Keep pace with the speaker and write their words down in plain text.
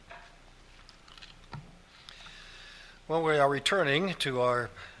Well, we are returning to our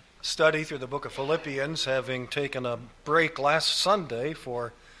study through the book of Philippians, having taken a break last Sunday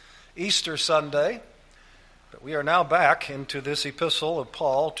for Easter Sunday. But we are now back into this epistle of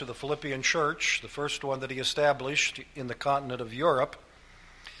Paul to the Philippian church, the first one that he established in the continent of Europe.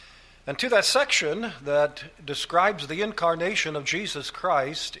 And to that section that describes the incarnation of Jesus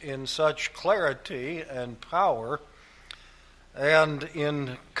Christ in such clarity and power and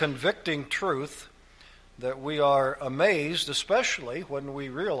in convicting truth, that we are amazed, especially when we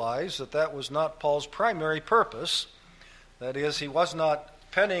realize that that was not Paul's primary purpose. That is, he was not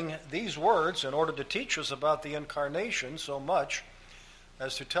penning these words in order to teach us about the incarnation so much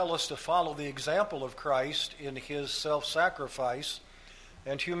as to tell us to follow the example of Christ in his self-sacrifice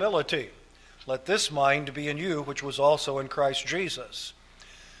and humility. Let this mind be in you, which was also in Christ Jesus.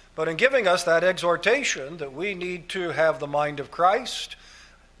 But in giving us that exhortation that we need to have the mind of Christ,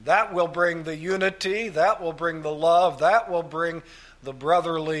 that will bring the unity, that will bring the love, that will bring the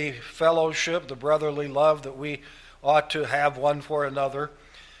brotherly fellowship, the brotherly love that we ought to have one for another.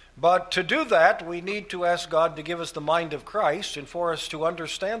 But to do that, we need to ask God to give us the mind of Christ, and for us to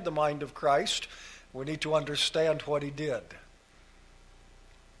understand the mind of Christ, we need to understand what he did.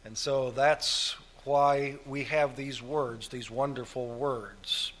 And so that's why we have these words, these wonderful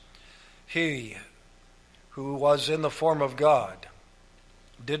words. He who was in the form of God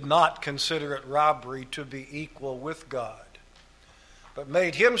did not consider it robbery to be equal with God, but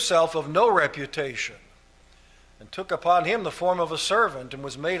made himself of no reputation, and took upon him the form of a servant, and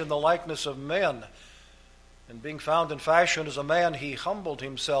was made in the likeness of men. And being found in fashion as a man, he humbled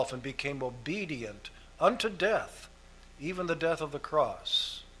himself and became obedient unto death, even the death of the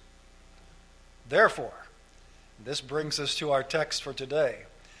cross. Therefore, this brings us to our text for today,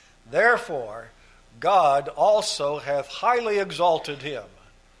 therefore God also hath highly exalted him,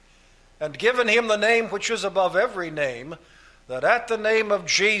 and given him the name which is above every name, that at the name of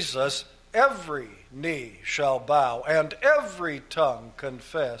Jesus every knee shall bow, and every tongue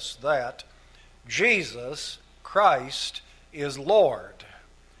confess that Jesus Christ is Lord,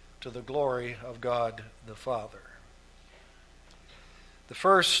 to the glory of God the Father. The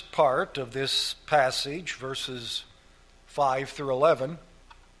first part of this passage, verses 5 through 11,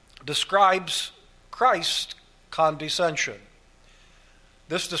 describes Christ's condescension.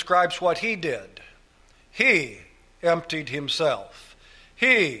 This describes what he did. He emptied himself.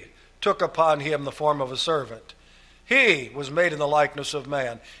 He took upon him the form of a servant. He was made in the likeness of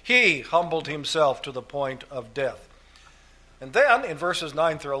man. He humbled himself to the point of death. And then in verses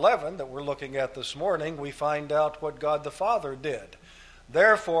 9 through 11 that we're looking at this morning, we find out what God the Father did.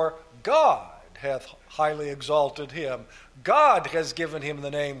 Therefore, God hath highly exalted him. God has given him the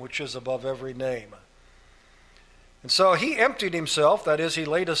name which is above every name. And so he emptied himself, that is, he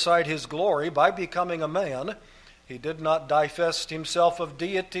laid aside his glory by becoming a man. He did not divest himself of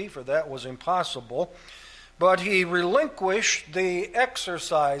deity, for that was impossible. But he relinquished the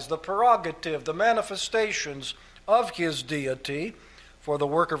exercise, the prerogative, the manifestations of his deity for the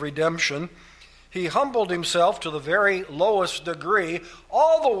work of redemption. He humbled himself to the very lowest degree,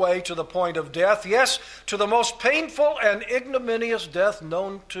 all the way to the point of death, yes, to the most painful and ignominious death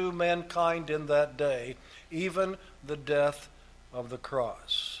known to mankind in that day, even the death of the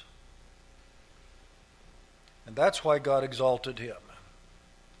cross. And that's why God exalted him.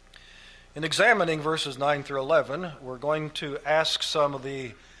 In examining verses 9 through 11, we're going to ask some of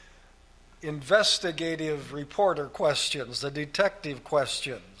the investigative reporter questions, the detective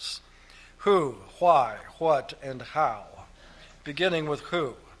questions. Who, why, what, and how. Beginning with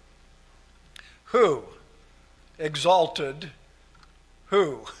who. Who exalted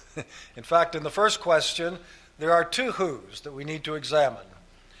who? In fact, in the first question, there are two who's that we need to examine.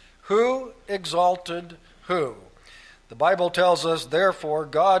 Who exalted who? The Bible tells us, therefore,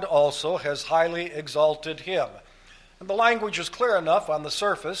 God also has highly exalted him. And the language is clear enough on the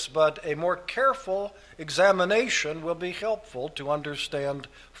surface, but a more careful examination will be helpful to understand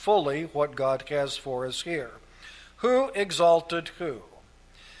fully what God has for us here. Who exalted who?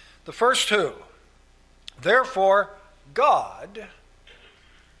 The first who. Therefore, God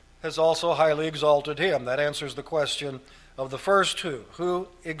has also highly exalted him. That answers the question of the first who. Who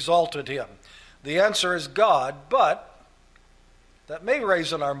exalted him? The answer is God, but that may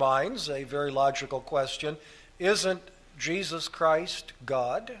raise in our minds a very logical question. Isn't Jesus Christ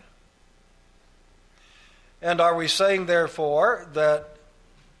God? And are we saying, therefore, that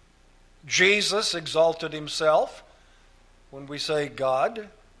Jesus exalted himself when we say God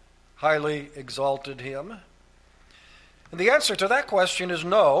highly exalted him? And the answer to that question is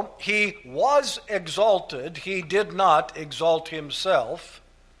no. He was exalted. He did not exalt himself.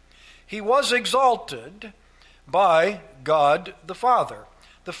 He was exalted, by God the Father.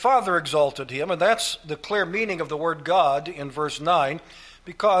 The Father exalted him, and that's the clear meaning of the word God in verse 9,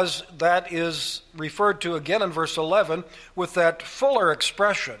 because that is referred to again in verse 11 with that fuller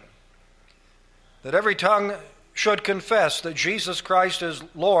expression, that every tongue should confess that Jesus Christ is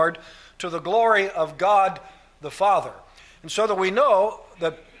Lord to the glory of God the Father. And so that we know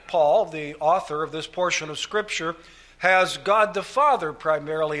that Paul, the author of this portion of Scripture, has God the Father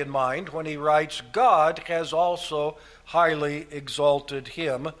primarily in mind when he writes, God has also highly exalted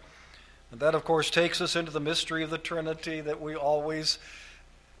him. And that, of course, takes us into the mystery of the Trinity that we always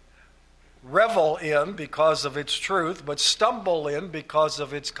revel in because of its truth, but stumble in because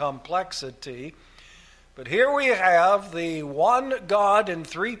of its complexity. But here we have the one God in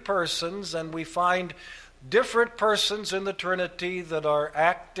three persons, and we find different persons in the Trinity that are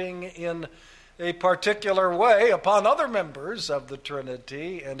acting in a particular way upon other members of the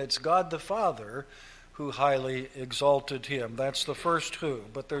Trinity, and it's God the Father who highly exalted him. That's the first who,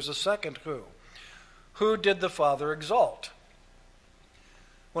 but there's a second who. Who did the Father exalt?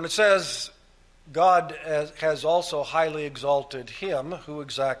 When it says God has also highly exalted him, who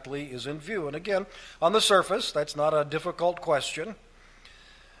exactly is in view? And again, on the surface, that's not a difficult question.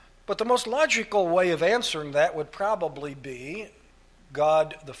 But the most logical way of answering that would probably be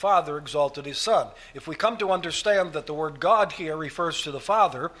God the Father exalted his Son. If we come to understand that the word God here refers to the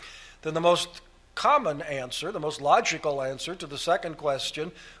Father, then the most common answer, the most logical answer to the second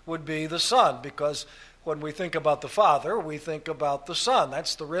question would be the Son, because when we think about the Father, we think about the Son.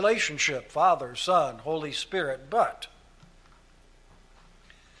 That's the relationship, Father, Son, Holy Spirit. But,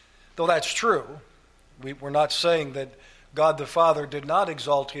 though that's true, we're not saying that God the Father did not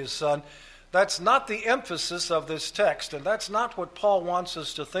exalt his Son. That's not the emphasis of this text, and that's not what Paul wants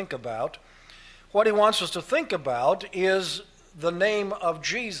us to think about. What he wants us to think about is the name of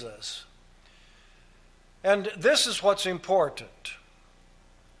Jesus. And this is what's important.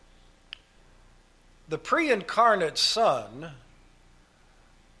 The pre-incarnate Son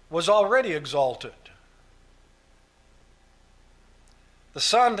was already exalted. The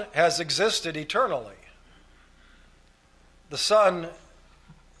Son has existed eternally. The Son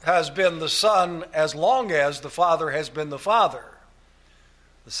has been the Son as long as the Father has been the Father.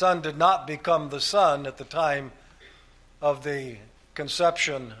 The Son did not become the Son at the time of the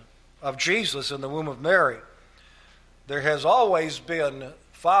conception of Jesus in the womb of Mary. There has always been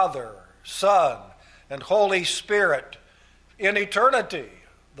Father, Son, and Holy Spirit in eternity.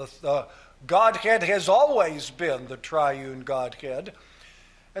 The Godhead has always been the triune Godhead.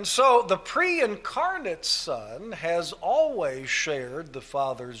 And so the pre-incarnate Son has always shared the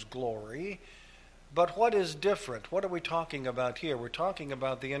Father's glory. But what is different? What are we talking about here? We're talking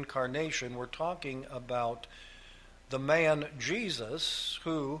about the incarnation. We're talking about the man Jesus,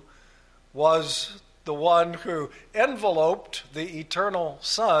 who was the one who enveloped the eternal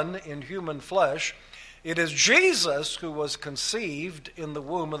Son in human flesh. It is Jesus who was conceived in the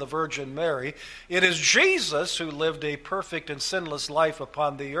womb of the Virgin Mary. It is Jesus who lived a perfect and sinless life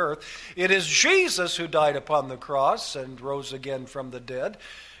upon the earth. It is Jesus who died upon the cross and rose again from the dead.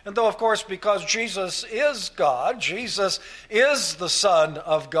 And though, of course, because Jesus is God, Jesus is the Son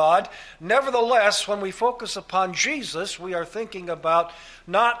of God, nevertheless, when we focus upon Jesus, we are thinking about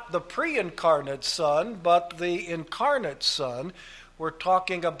not the pre-incarnate Son, but the incarnate Son. We're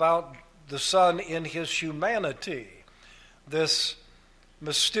talking about the Son in his humanity, this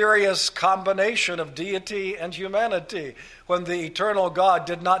mysterious combination of deity and humanity, when the eternal God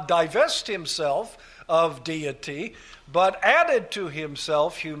did not divest himself of deity, but added to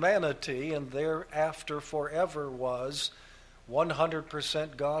himself humanity, and thereafter forever was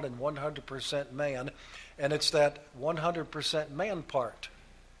 100% God and 100% man. And it's that 100% man part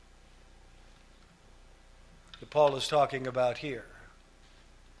that Paul is talking about here.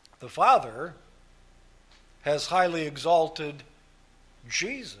 The Father has highly exalted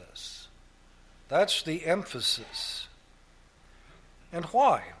Jesus. That's the emphasis. And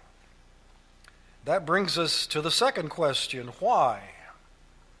why? That brings us to the second question, why?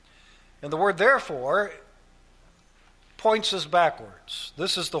 And the word therefore points us backwards.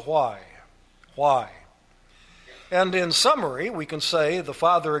 This is the why. Why? And in summary, we can say the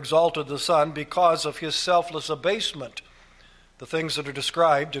Father exalted the Son because of his selfless abasement, the things that are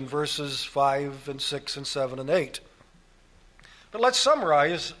described in verses 5 and 6 and 7 and 8. But let's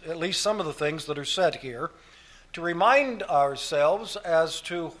summarize at least some of the things that are said here to remind ourselves as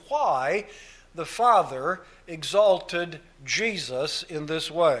to why the Father exalted Jesus in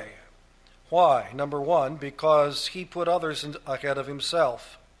this way. Why? Number one, because he put others ahead of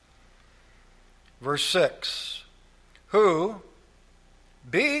himself. Verse 6, who,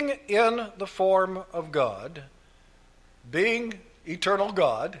 being in the form of God, being eternal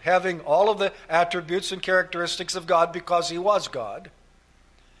God, having all of the attributes and characteristics of God because he was God,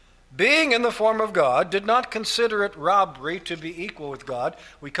 being in the form of God, did not consider it robbery to be equal with God.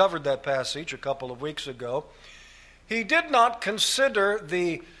 We covered that passage a couple of weeks ago. He did not consider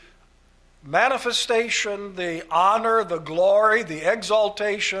the manifestation, the honor, the glory, the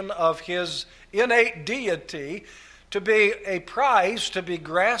exaltation of his innate deity to be a prize to be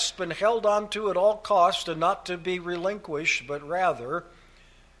grasped and held onto at all cost and not to be relinquished, but rather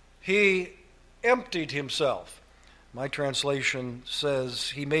he emptied himself. My translation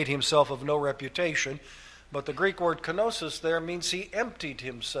says he made himself of no reputation, but the Greek word kenosis there means he emptied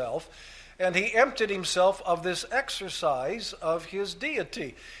himself, and he emptied himself of this exercise of his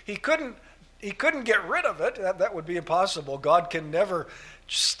deity. He couldn't get rid of it. That would be impossible. God can never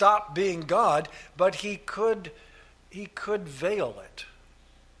stop being God, but he could veil it.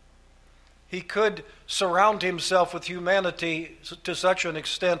 He could surround himself with humanity to such an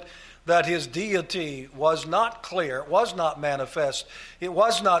extent that his deity was not clear, it was not manifest, it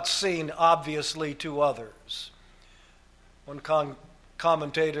was not seen obviously to others. One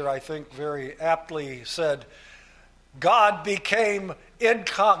commentator, I think, very aptly said, God became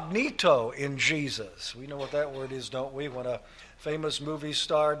incognito in Jesus. We know what that word is, don't we? When a famous movie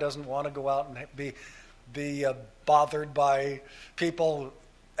star doesn't want to go out and be bothered by people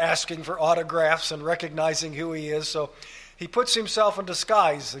asking for autographs and recognizing who he is. So he puts himself in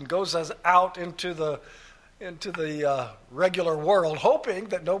disguise and goes out into the regular world, hoping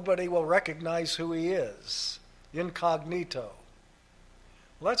that nobody will recognize who he is. Incognito.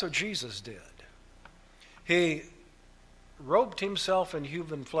 Well, that's what Jesus did. He robed himself in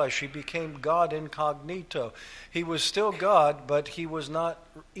human flesh. He became God incognito. He was still God, but he was not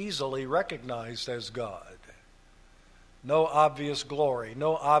easily recognized as God. No obvious glory,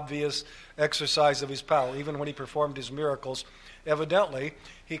 no obvious exercise of his power. Even when he performed his miracles, evidently,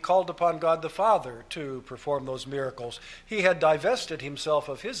 he called upon God the Father to perform those miracles. He had divested himself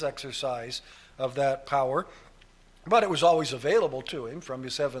of his exercise of that power, but it was always available to him from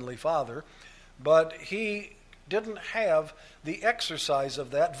his heavenly Father. But he didn't have the exercise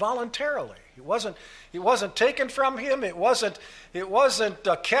of that voluntarily. It wasn't taken from him. It wasn't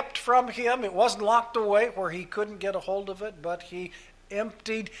kept from him. It wasn't locked away where he couldn't get a hold of it, but he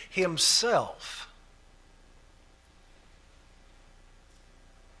emptied himself.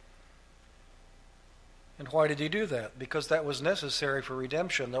 And why did he do that? Because that was necessary for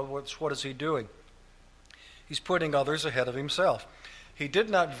redemption. In other words, what is he doing? He's putting others ahead of himself. He did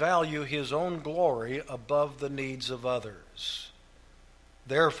not value his own glory above the needs of others.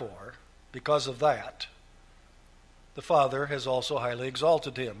 Therefore, because of that, the Father has also highly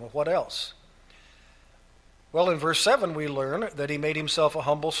exalted him. Well, what else? Well, in verse 7 we learn that he made himself a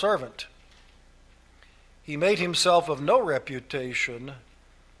humble servant. He made himself of no reputation,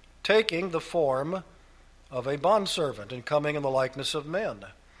 taking the form of a bondservant and coming in the likeness of men.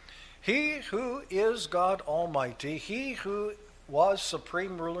 He who is God Almighty, he who was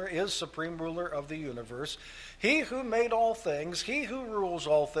supreme ruler, is supreme ruler of the universe, he who made all things, he who rules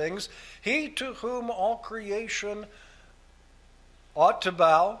all things, he to whom all creation ought to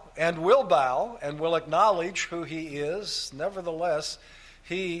bow and will acknowledge who he is. Nevertheless,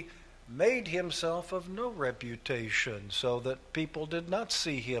 he made himself of no reputation, so that people did not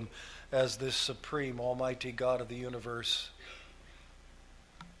see him as this supreme almighty God of the universe.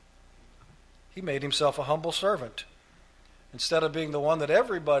 He made himself a humble servant. Instead of being the one that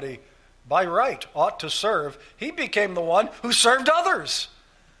everybody, by right, ought to serve, he became the one who served others,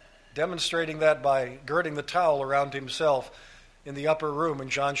 demonstrating that by girding the towel around himself in the upper room in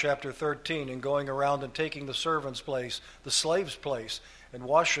John chapter 13 and going around and taking the servant's place, the slave's place, and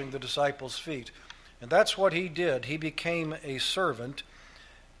washing the disciples' feet. And that's what he did. He became a servant,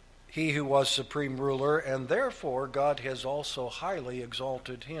 he who was supreme ruler, and therefore God has also highly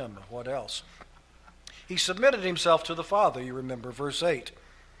exalted him. What else? He submitted himself to the Father, you remember, verse 8.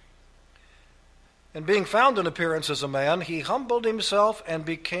 And being found in appearance as a man, he humbled himself and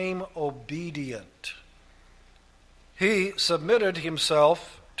became obedient. He submitted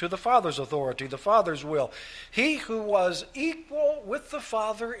himself to the Father's authority, the Father's will. He who was equal with the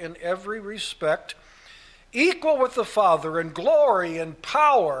Father in every respect, equal with the Father in glory and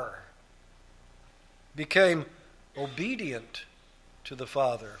power, became obedient to the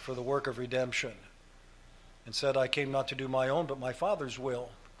Father for the work of redemption, and said, I came not to do my own, but my Father's will.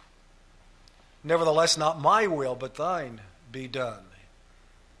 Nevertheless, not my will, but thine be done.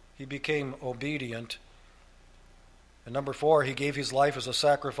 He became obedient. And number 4, he gave his life as a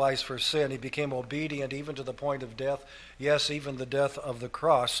sacrifice for sin. He became obedient even to the point of death, yes, even the death of the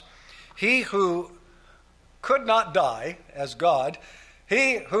cross. He who could not die as God,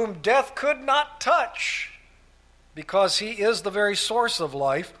 he whom death could not touch, because he is the very source of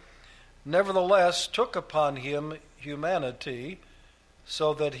life, nevertheless took upon him humanity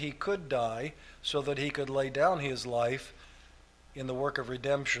so that he could die, so that he could lay down his life in the work of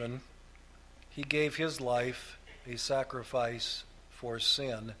redemption. He gave his life a sacrifice for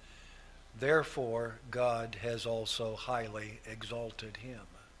sin. Therefore, God has also highly exalted him.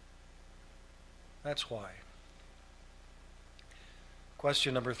 That's why.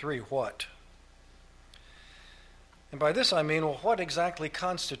 Question number 3, what? And by this I mean, well, what exactly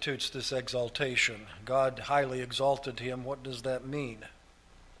constitutes this exaltation? God highly exalted him. What does that mean?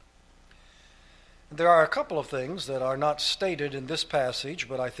 There are a couple of things that are not stated in this passage,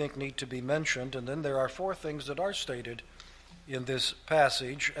 but I think need to be mentioned, and then there are 4 things that are stated in this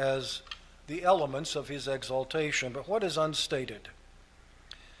passage as the elements of his exaltation. But what is unstated?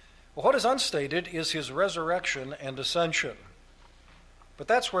 Well, what is unstated is his resurrection and ascension. But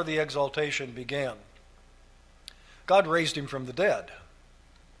that's where the exaltation began. God raised him from the dead.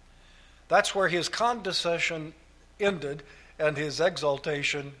 That's where his condescension ended and his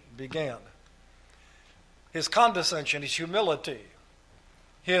exaltation began. His condescension, his humility,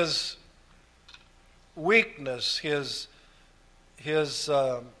 his weakness, his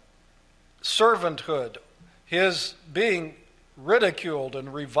servanthood, his being ridiculed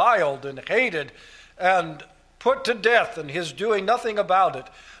and reviled and hated and put to death, and his doing nothing about it,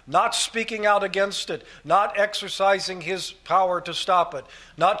 not speaking out against it, not exercising his power to stop it,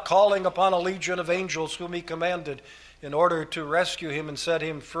 not calling upon a legion of angels whom he commanded in order to rescue him and set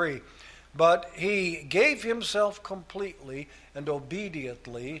him free. But he gave himself completely and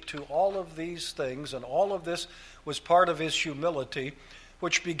obediently to all of these things, and all of this was part of his humility,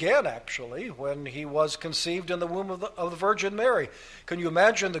 which began actually when he was conceived in the womb of the Virgin Mary. Can you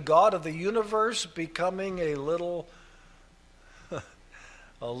imagine the God of the universe becoming a little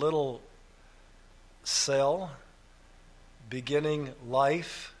cell, beginning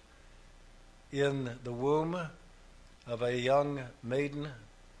life in the womb of a young maiden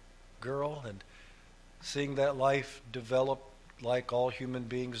girl, and seeing that life develop like all human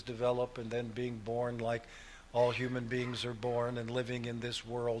beings develop, and then being born like all human beings are born, and living in this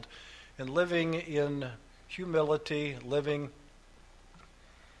world, and living in humility,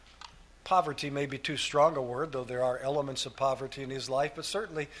 poverty may be too strong a word, though there are elements of poverty in his life, but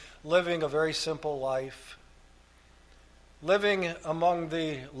certainly living a very simple life, living among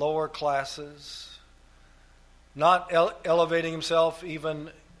the lower classes, not elevating himself even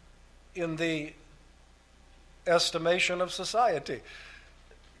in the estimation of society,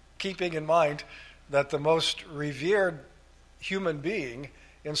 keeping in mind that the most revered human being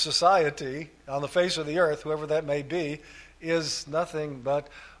in society on the face of the earth, whoever that may be, is nothing but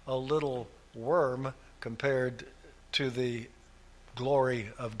a little worm compared to the glory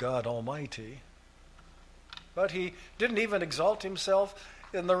of God Almighty. But he didn't even exalt himself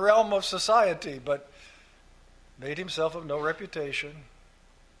in the realm of society, but made himself of no reputation,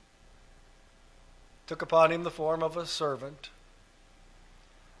 took upon him the form of a servant.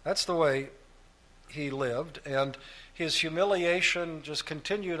 That's the way he lived, and his humiliation just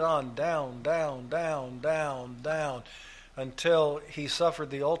continued on, down, down, down, down, down, until he suffered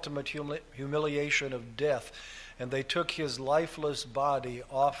the ultimate humiliation of death. And they took his lifeless body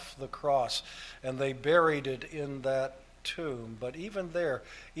off the cross, and they buried it in that tomb. But even there,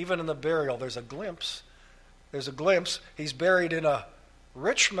 even in the burial, there's a glimpse. He's buried in a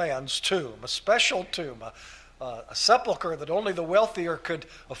rich man's tomb, a special tomb, a sepulcher that only the wealthier could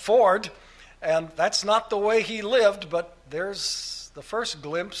afford. And that's not the way he lived, but there's the first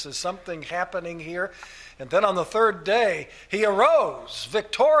glimpse is something happening here. And then on the 3rd day, he arose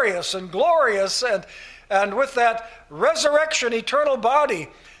victorious and glorious, and with that resurrection, eternal body,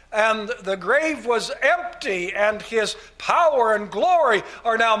 and the grave was empty, and his power and glory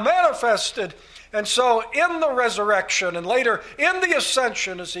are now manifested. And so in the resurrection and later in the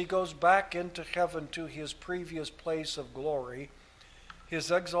ascension, as he goes back into heaven to his previous place of glory,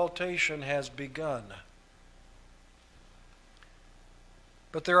 his exaltation has begun.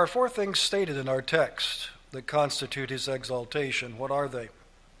 But there are 4 things stated in our text that constitute his exaltation. What are they?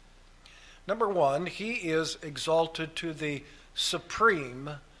 Number 1, he is exalted to the supreme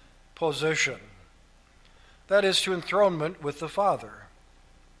position. That is, to enthronement with the Father.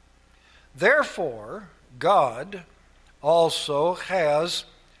 Therefore, God also has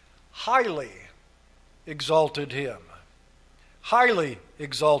highly exalted him. Highly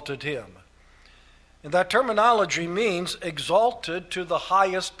exalted him. And that terminology means exalted to the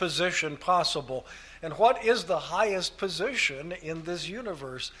highest position possible. And what is the highest position in this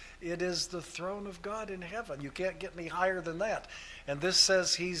universe? It is the throne of God in heaven. You can't get any higher than that. And this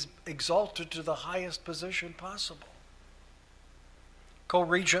says he's exalted to the highest position possible.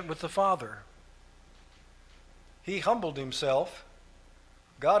 Co-regent with the Father. He humbled himself.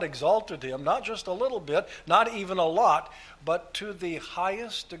 God exalted him, not just a little bit, not even a lot, but to the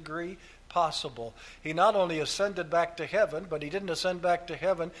highest degree possible. He not only ascended back to heaven, but he didn't ascend back to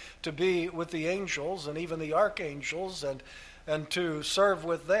heaven to be with the angels and even the archangels and to serve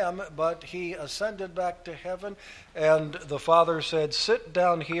with them, but he ascended back to heaven, and the Father said, sit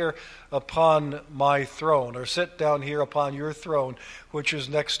down here upon my throne, or sit down here upon your throne, which is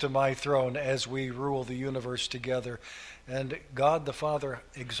next to my throne, as we rule the universe together. And God the Father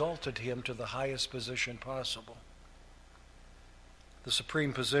exalted him to the highest position possible. The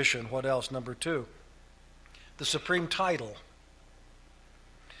supreme position. What else? Number 2, the supreme title.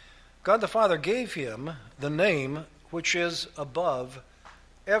 God the Father gave him the name which is above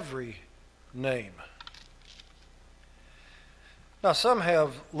every name. Now, some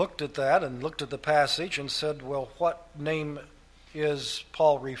have looked at that and looked at the passage and said, well, what name is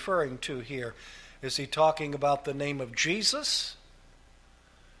Paul referring to here? Is he talking about the name of Jesus?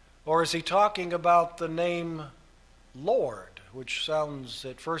 Or is he talking about the name Lord, which sounds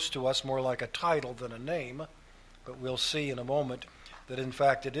at first to us more like a title than a name, but we'll see in a moment that in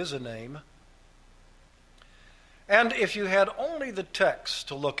fact it is a name. And if you had only the text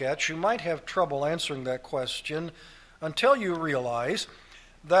to look at, you might have trouble answering that question until you realize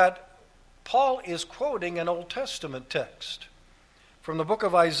that Paul is quoting an Old Testament text from the book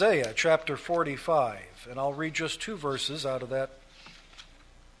of Isaiah, chapter 45. And I'll read just 2 verses out of that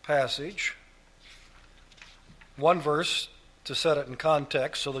passage. One verse to set it in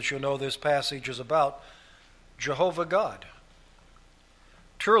context so that you know this passage is about Jehovah God.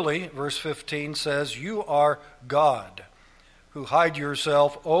 Truly, verse 15 says, you are God, who hide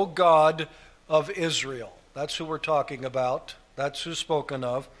yourself, O God of Israel. That's who we're talking about. That's who's spoken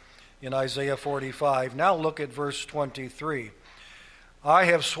of in Isaiah 45. Now look at verse 23. I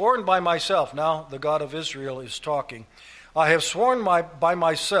have sworn by myself, now the God of Israel is talking, I have sworn by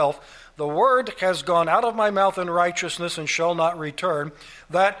myself, the word has gone out of my mouth in righteousness and shall not return,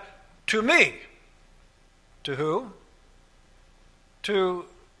 that to me, to who? To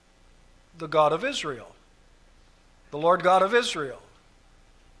the God of Israel, the Lord God of Israel,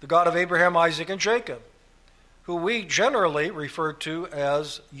 the God of Abraham, Isaac, and Jacob, who we generally refer to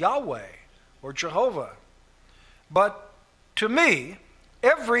as Yahweh or Jehovah. But to me,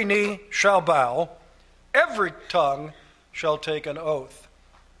 every knee shall bow, every tongue shall take an oath.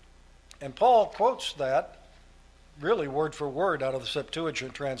 And Paul quotes that, really word for word, out of the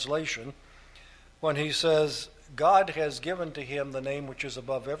Septuagint translation, when he says, God has given to him the name which is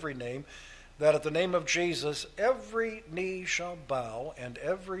above every name, that at the name of Jesus every knee shall bow and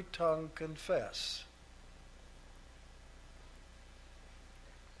every tongue confess.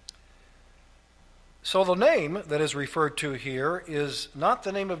 So the name that is referred to here is not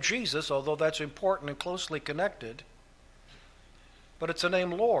the name of Jesus, although that's important and closely connected, but it's the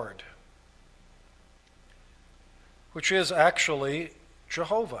name Lord, which is actually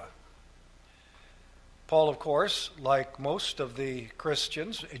Jehovah. Paul, of course, like most of the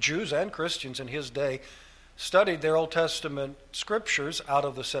Christians, Jews and Christians in his day, studied their Old Testament scriptures out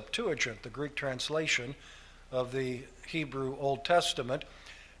of the Septuagint, the Greek translation of the Hebrew Old Testament.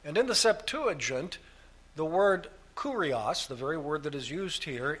 And in the Septuagint, the word kurios, the very word that is used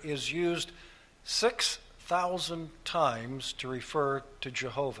here, is used 6,000 times to refer to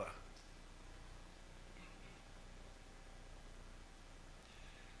Jehovah.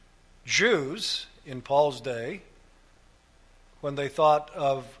 Jews in Paul's day, when they thought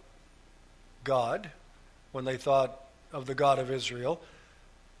of God, when they thought of the God of Israel,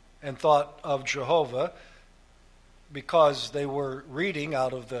 and thought of Jehovah, because they were reading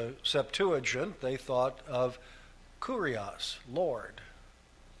out of the Septuagint, they thought of Kurios, Lord.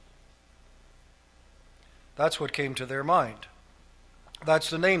 That's what came to their mind. That's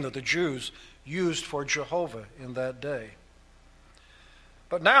the name that the Jews used for Jehovah in that day.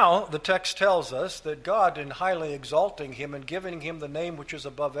 But now the text tells us that God, in highly exalting him and giving him the name which is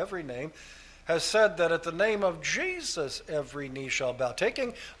above every name, has said that at the name of Jesus every knee shall bow.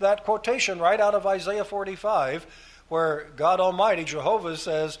 Taking that quotation right out of Isaiah 45, where God Almighty, Jehovah,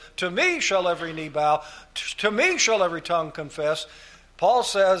 says, to me shall every knee bow, to me shall every tongue confess. Paul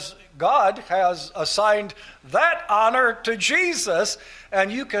says God has assigned that honor to Jesus, and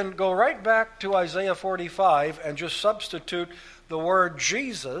you can go right back to Isaiah 45 and just substitute the word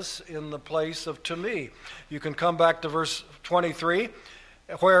Jesus in the place of to me. You can come back to verse 23,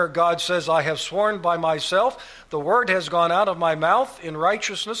 where God says, I have sworn by myself, the word has gone out of my mouth in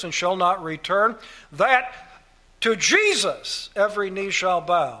righteousness and shall not return, that to Jesus every knee shall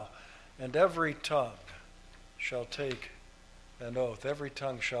bow, and every tongue shall take an oath. Every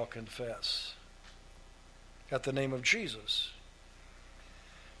tongue shall confess at the name of Jesus.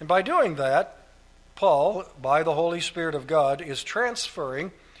 And by doing that, Paul, by the Holy Spirit of God, is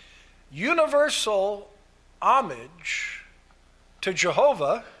transferring universal homage to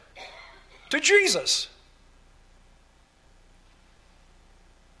Jehovah to Jesus.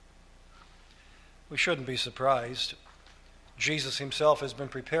 We shouldn't be surprised. Jesus himself has been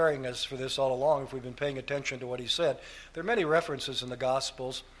preparing us for this all along if we've been paying attention to what he said. There are many references in the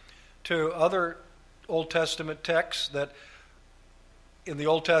Gospels to other Old Testament texts that in the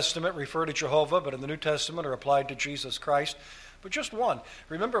Old Testament refer to Jehovah, but in the New Testament are applied to Jesus Christ. But just one.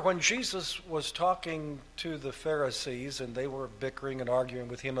 Remember when Jesus was talking to the Pharisees and they were bickering and arguing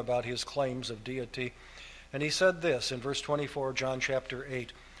with him about his claims of deity, and he said this in verse 24, John chapter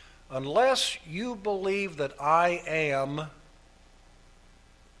 8, unless you believe that I am,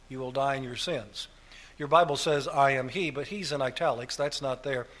 you will die in your sins. Your Bible says I am he, but he's in italics. That's not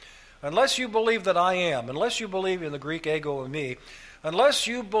there. Unless you believe that I am, unless you believe in the Greek ego of me, unless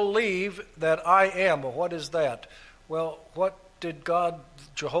you believe that I am, well, what is that? Well, what did God,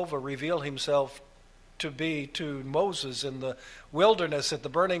 Jehovah, reveal himself to be to Moses in the wilderness at the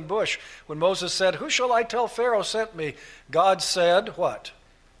burning bush? When Moses said, who shall I tell Pharaoh sent me? God said, what?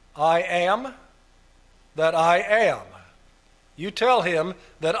 I am that I am. You tell him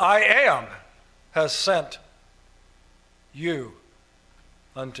that I am has sent you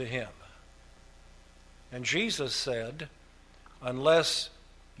unto him. And Jesus said, unless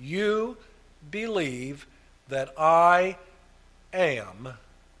you believe that I am,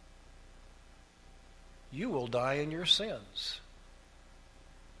 you will die in your sins.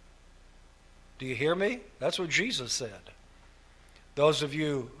 Do you hear me? That's what Jesus said. Those of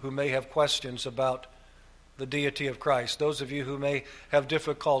you who may have questions about the deity of Christ, those of you who may have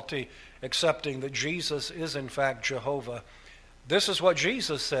difficulty accepting that Jesus is in fact Jehovah, this is what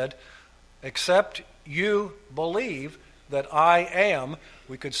Jesus said, except you believe that I am,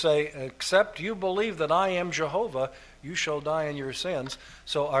 we could say, except you believe that I am Jehovah, you shall die in your sins.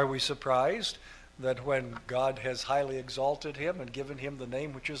 So are we surprised that when God has highly exalted him and given him the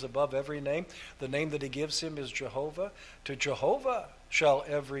name which is above every name, the name that he gives him is Jehovah? To Jehovah shall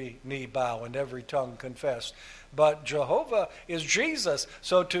every knee bow and every tongue confess. But Jehovah is Jesus,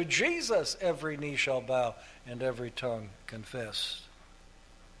 so to Jesus every knee shall bow and every tongue confess.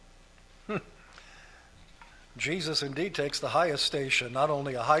 Jesus indeed takes the highest station, not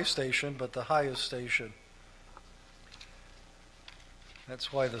only a high station, but the highest station.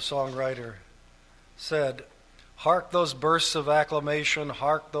 That's why the songwriter said, hark those bursts of acclamation,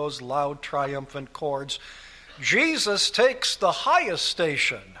 hark those loud triumphant chords. Jesus takes the highest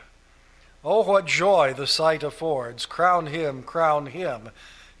station. Oh, what joy the sight affords. Crown him,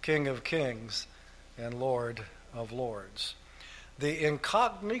 King of kings and Lord of lords. The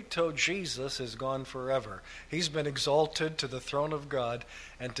incognito Jesus is gone forever. He's been exalted to the throne of God,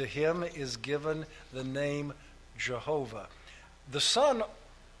 and to him is given the name Jehovah. The Son,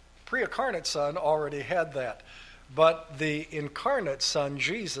 pre-incarnate Son, already had that. But the incarnate Son,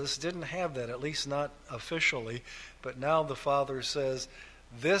 Jesus, didn't have that, at least not officially. But now the Father says,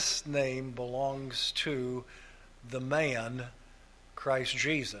 this name belongs to the man, Christ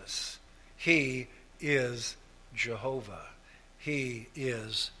Jesus. He is Jehovah. He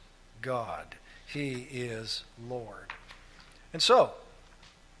is God. He is Lord. And so,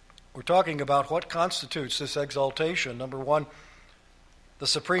 we're talking about what constitutes this exaltation. Number one, the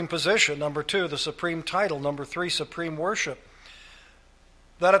supreme position. Number two, the supreme title. Number three, supreme worship.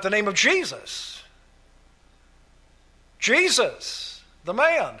 That at the name of Jesus, the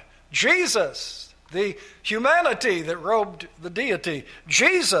man, Jesus, the humanity that robed the deity,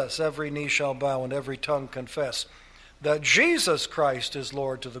 Jesus, every knee shall bow and every tongue confess that Jesus Christ is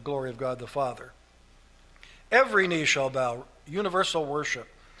Lord to the glory of God the Father. Every knee shall bow, universal worship,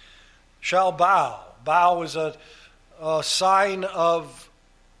 shall bow. Bow is a sign of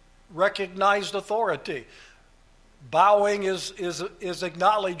recognized authority. Bowing is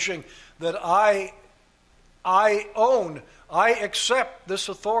acknowledging that I own, I accept this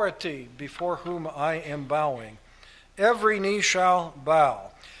authority before whom I am bowing. Every knee shall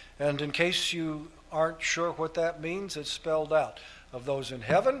bow. And in case you aren't sure what that means, it's spelled out, of those in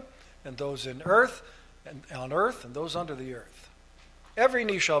heaven and those in earth and on earth and those under the earth. Every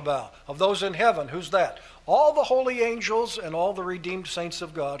knee shall bow. Of those in heaven, who's that? All the holy angels and all the redeemed saints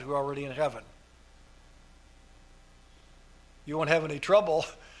of God who are already in heaven. You won't have any trouble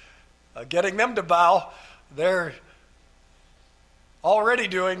getting them to bow. They're already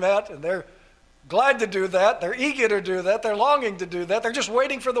doing that, and they're glad to do that. They're eager to do that. They're longing to do that. They're just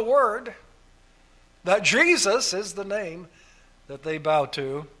waiting for the word that Jesus is the name that they bow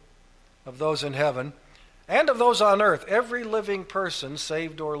to, of those in heaven and of those on earth. Every living person,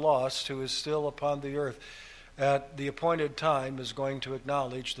 saved or lost, who is still upon the earth at the appointed time is going to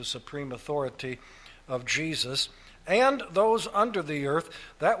acknowledge the supreme authority of Jesus. And those under the earth,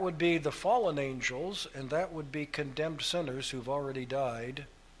 that would be the fallen angels, and that would be condemned sinners who've already died.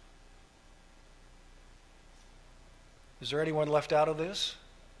 Is there anyone left out of this?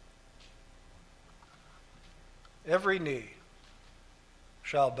 Every knee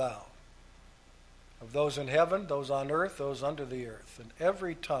shall bow, of those in heaven, those on earth, those under the earth, and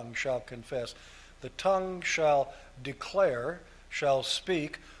every tongue shall confess. The tongue shall declare, shall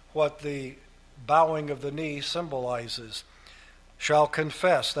speak what the bowing of the knee symbolizes. Shall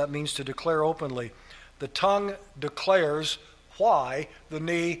confess, that means to declare openly. The tongue declares why the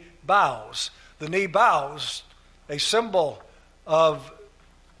knee bows. The knee bows, a symbol of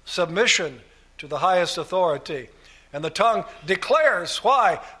submission to the highest authority. And the tongue declares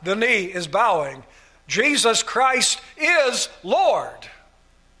why the knee is bowing. Jesus Christ is Lord.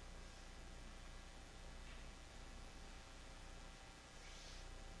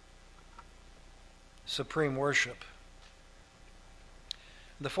 Supreme worship.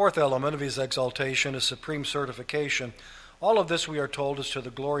 The fourth element of his exaltation is supreme certification. All of this, we are told, is to the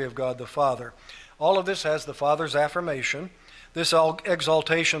glory of God the Father. All of this has the Father's affirmation. This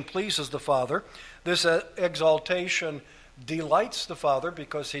exaltation pleases the Father. This exaltation delights the Father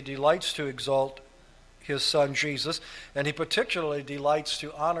because he delights to exalt his Son Jesus, and he particularly delights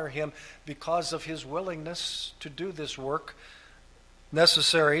to honor him because of his willingness to do this work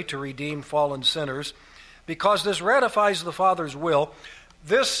necessary to redeem fallen sinners. Because this ratifies the Father's will,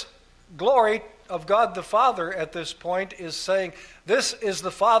 this glory of God the Father at this point is saying this is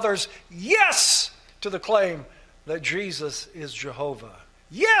the Father's yes to the claim that Jesus is Jehovah.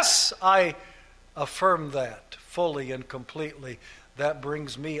 Yes, I affirm that fully and completely. That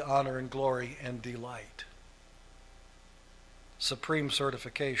brings me honor and glory and delight. Supreme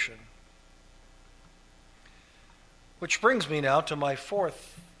certification. Which brings me now to my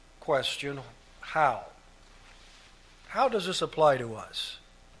fourth question, how? How does this apply to us?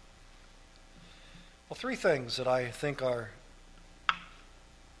 Well, three things that I think are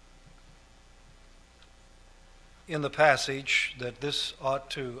in the passage that this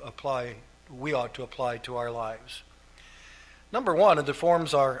ought to apply, we ought to apply to our lives. Number one, it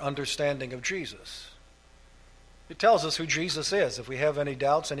informs our understanding of Jesus. It tells us who Jesus is. If we have any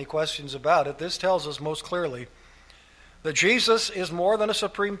doubts, any questions about it, this tells us most clearly that Jesus is more than a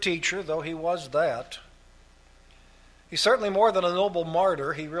supreme teacher, though he was that. He's certainly more than a noble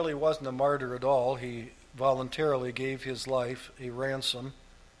martyr. He really wasn't a martyr at all. He voluntarily gave his life a ransom.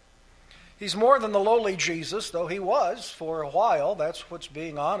 He's more than the lowly Jesus, though he was for a while. That's what's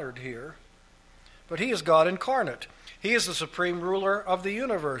being honored here. But he is God incarnate. He is the supreme ruler of the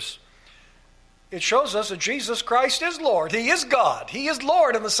universe. It shows us that Jesus Christ is Lord. He is God. He is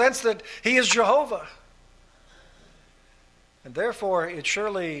Lord in the sense that he is Jehovah. And therefore, it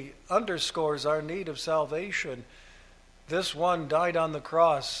surely underscores our need of salvation. This one died on the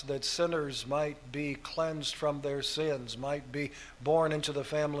cross that sinners might be cleansed from their sins, might be born into the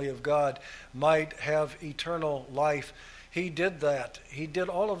family of God, might have eternal life. He did that. He did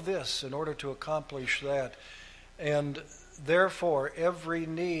all of this in order to accomplish that. And therefore, every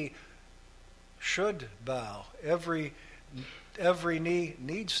knee should bow. Every knee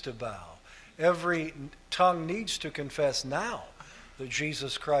needs to bow. Every tongue needs to confess now that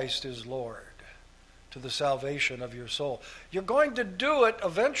Jesus Christ is Lord, to the salvation of your soul. You're going to do it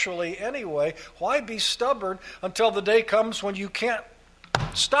eventually anyway. Why be stubborn until the day comes when you can't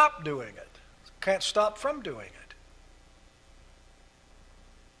stop doing it? Can't stop from doing it.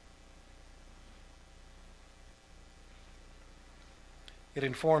 It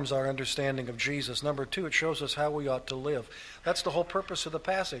informs our understanding of Jesus. Number two, it shows us how we ought to live. That's the whole purpose of the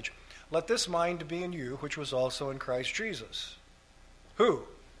passage. Let this mind be in you, which was also in Christ Jesus. Who?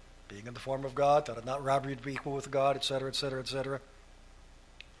 Being in the form of God, thought it not robbery to be equal with God, etc., etc., etc.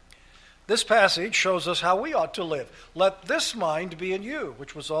 This passage shows us how we ought to live. Let this mind be in you,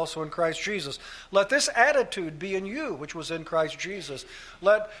 which was also in Christ Jesus. Let this attitude be in you, which was in Christ Jesus.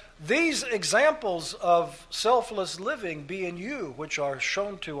 Let these examples of selfless living be in you, which are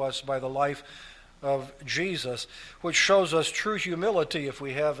shown to us by the life of Jesus, which shows us true humility if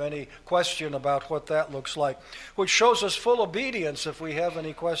we have any question about what that looks like, which shows us full obedience if we have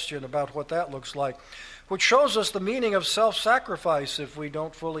any question about what that looks like, which shows us the meaning of self-sacrifice if we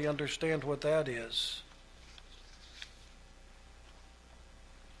don't fully understand what that is.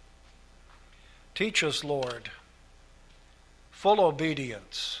 Teach us, Lord, full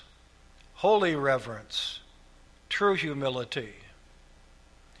obedience, holy reverence, true humility.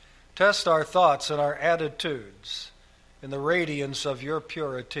 Test our thoughts and our attitudes in the radiance of your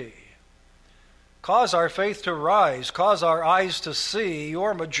purity. Cause our faith to rise. Cause our eyes to see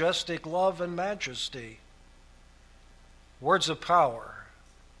your majestic love and majesty. Words of power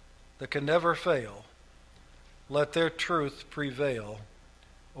that can never fail. Let their truth prevail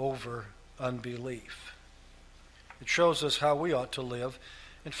over unbelief. It shows us how we ought to live.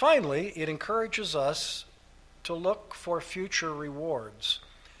 And finally, it encourages us to look for future rewards.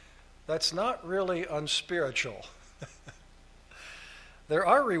 That's not really unspiritual. There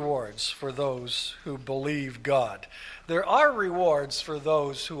are rewards for those who believe God. There are rewards for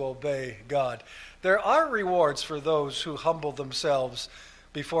those who obey God. There are rewards for those who humble themselves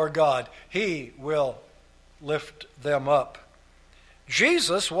before God. He will lift them up.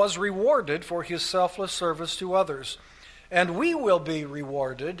 Jesus was rewarded for his selfless service to others, and we will be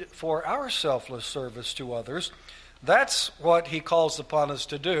rewarded for our selfless service to others. That's what he calls upon us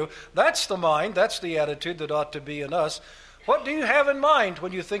to do. That's the mind, that's the attitude that ought to be in us. What do you have in mind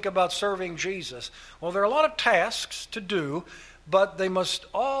when you think about serving Jesus? Well, there are a lot of tasks to do, but they must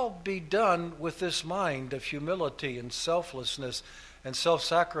all be done with this mind of humility and selflessness and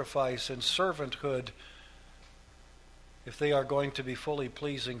self-sacrifice and servanthood if they are going to be fully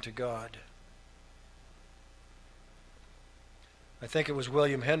pleasing to God. I think it was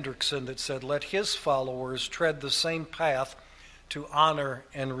William Hendrickson that said, let his followers tread the same path to honor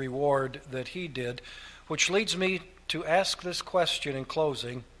and reward that he did, which leads me to ask this question in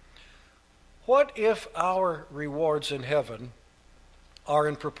closing. What if our rewards in heaven are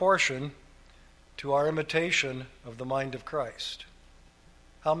in proportion to our imitation of the mind of Christ?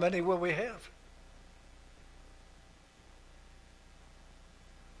 How many will we have?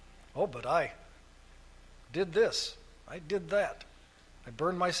 Oh, but I did this. I did that. I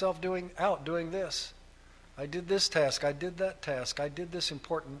burned myself doing this. I did this task. I did that task. I did this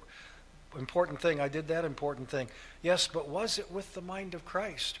important thing. I did that important thing. Yes, but was it with the mind of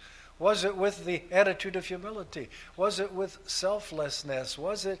Christ? Was it with the attitude of humility? Was it with selflessness?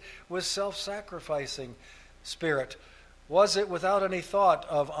 Was it with self-sacrificing spirit? Was it without any thought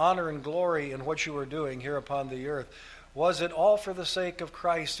of honor and glory in what you were doing here upon the earth? Was it all for the sake of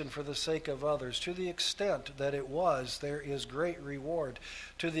Christ and for the sake of others? To the extent that it was, there is great reward.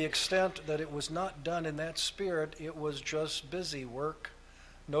 To the extent that it was not done in that spirit, it was just busy work.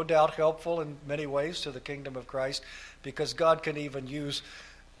 No doubt helpful in many ways to the kingdom of Christ, because God can even use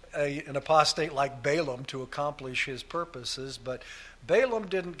an apostate like Balaam to accomplish his purposes, but Balaam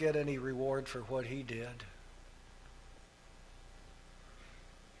didn't get any reward for what he did.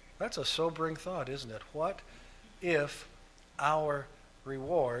 That's a sobering thought, isn't it? What if our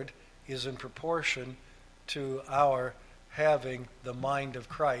reward is in proportion to our having the mind of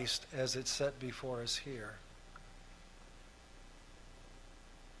Christ as it's set before us here?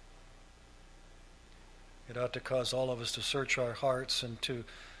 It ought to cause all of us to search our hearts and to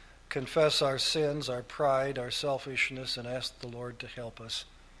confess our sins, our pride, our selfishness, and ask the Lord to help us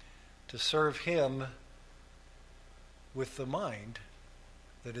to serve him with the mind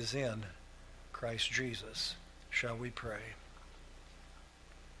that is in Christ Jesus. Shall we pray?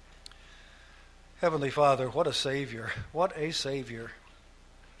 Heavenly Father, what a Savior. What a Savior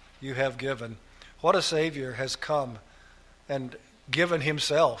you have given. What a Savior has come and given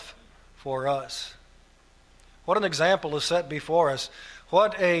himself for us. What an example is set before us.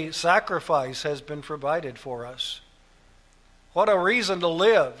 What a sacrifice has been provided for us. What a reason to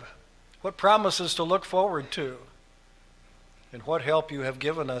live. What promises to look forward to. And what help you have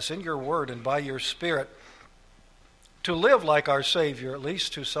given us in your word and by your Spirit to live like our Savior, at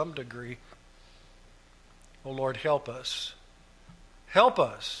least to some degree. Oh Lord, help us. Help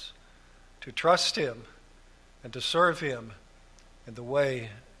us to trust him and to serve him in the way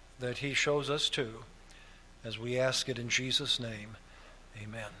that he shows us to, as we ask it in Jesus' name.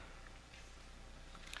 Amen.